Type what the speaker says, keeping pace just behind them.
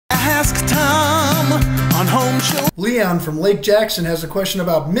Ask Tom on Home Show. Leon from Lake Jackson has a question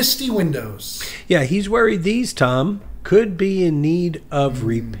about misty windows. Yeah, he's worried these, Tom, could be in need of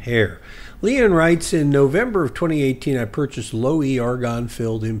repair. Leon writes, in November of 2018, I purchased low-E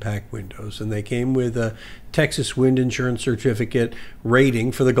argon-filled impact windows, and they came with a Texas Wind Insurance Certificate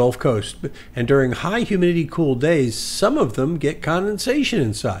rating for the Gulf Coast. And during high humidity, cool days, some of them get condensation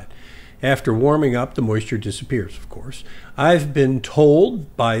inside. After warming up, the moisture disappears, of course. I've been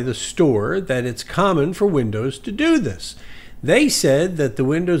told by the store that it's common for windows to do this. They said that the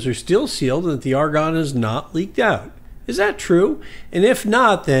windows are still sealed and that the argon has not leaked out. Is that true? And if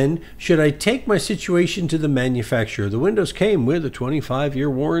not, then should I take my situation to the manufacturer? The windows came with a 25-year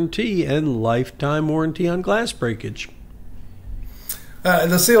warranty and lifetime warranty on glass breakage.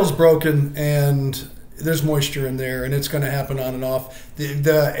 The seal's broken and there's moisture in there, and it's going to happen on and off.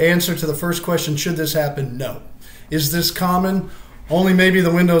 The answer to the first question, should this happen? No. Is this common? Only maybe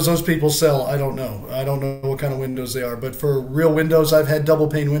the windows those people sell. I don't know. I don't know what kind of windows they are. But for real windows, I've had double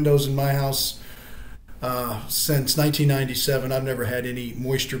pane windows in my house since 1997. I've never had any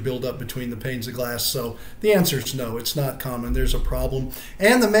moisture buildup between the panes of glass. So the answer is no, it's not common. There's a problem.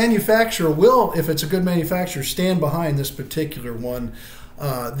 And the manufacturer will, if it's a good manufacturer, stand behind this particular one.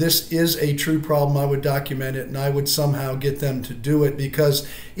 This is a true problem. I would document it, and I would somehow get them to do it, because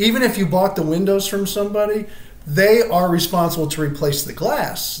even if you bought the windows from somebody, they are responsible to replace the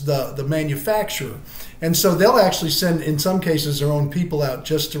glass, the manufacturer. And so they'll actually send, in some cases, their own people out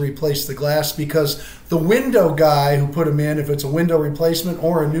just to replace the glass, because the window guy who put them in, if it's a window replacement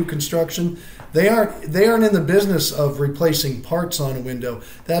or a new construction, they aren't in the business of replacing parts on a window.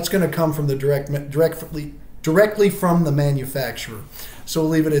 That's going to come from the directly from the manufacturer. So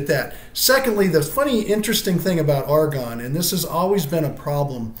we'll leave it at that. Secondly, the funny, interesting thing about argon, and this has always been a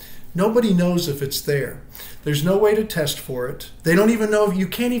problem, nobody knows if it's there. There's no way to test for it. They don't even know, you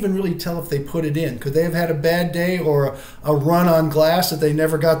can't even really tell if they put it in. Could they have had a bad day or a run on glass that they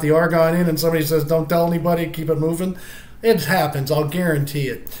never got the argon in, and somebody says, don't tell anybody, keep it moving? It happens, I'll guarantee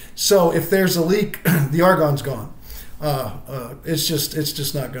it. So if there's a leak, the argon's gone. It's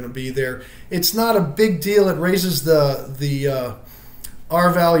just not going to be there. It's not a big deal. It raises the R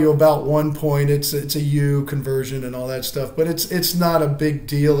value about 1 point. It's a U conversion and all that stuff, but it's not a big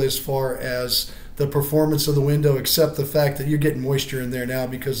deal as far as the performance of the window, except the fact that you're getting moisture in there now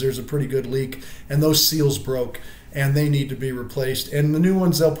because there's a pretty good leak and those seals broke and they need to be replaced. And the new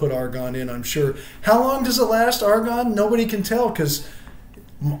ones, they'll put argon in, I'm sure. How long does it last, argon? Nobody can tell, because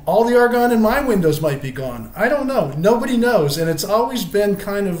all the argon in my windows might be gone. I don't know. Nobody knows, and it's always been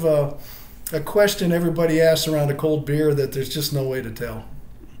kind of a question everybody asks around a cold beer that there's just no way to tell.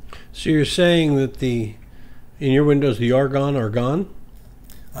 So you're saying that in your windows the argon are gone?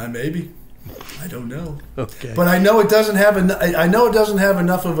 Maybe. I don't know. Okay. But I know it doesn't have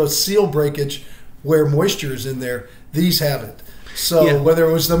enough of a seal breakage where moisture is in there. These have it. So yeah. Whether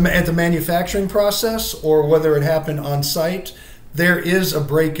it was at the manufacturing process or whether it happened on site, there is a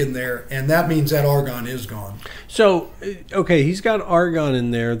break in there, and that means that argon is gone. So, okay, he's got argon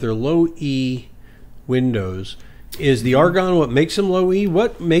in there. They're low E windows. Is the argon what makes them low E?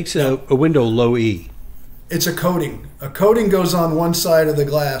 What makes a window low E? It's a coating. A coating goes on one side of the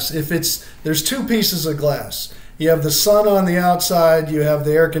glass. There's two pieces of glass. You have the sun on the outside, you have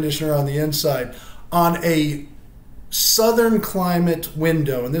the air conditioner on the inside. On a southern climate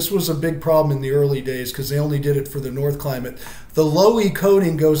window, and this was a big problem in the early days because they only did it for the north climate, the low E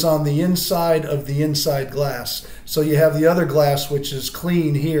coating goes on the inside of the inside glass. So you have the other glass, which is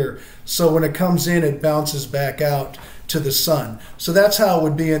clean here. So when it comes in, it bounces back out to the sun. So that's how it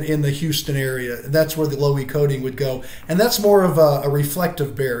would be in the Houston area. That's where the low E coating would go. And that's more of a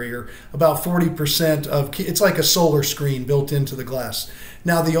reflective barrier. About 40% of, it's like a solar screen built into the glass.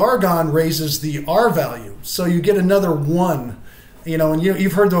 Now the argon raises the R value. So you get another 1. And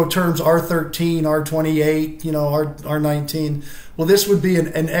you've heard the terms R13, R28, R19. Well, this would be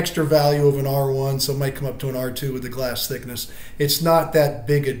an extra value of an R1, so it might come up to an R2 with the glass thickness. It's not that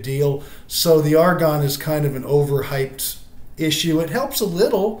big a deal. So the argon is kind of an overhyped issue. It helps a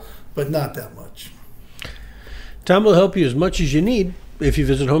little, but not that much. Tom will help you as much as you need. If you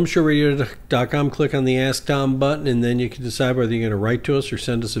visit HomeShowRadio.com, click on the Ask Tom button, and then you can decide whether you're going to write to us or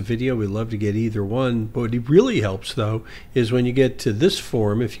send us a video. We'd love to get either one. But what really helps, though, is when you get to this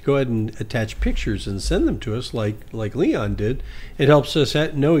form, if you go ahead and attach pictures and send them to us like Leon did, it helps us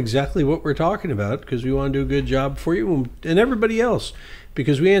know exactly what we're talking about, because we want to do a good job for you and everybody else.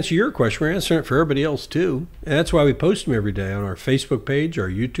 Because we answer your question, we're answering it for everybody else, too. And that's why we post them every day on our Facebook page, our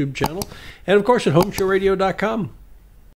YouTube channel, and, of course, at HomeShowRadio.com.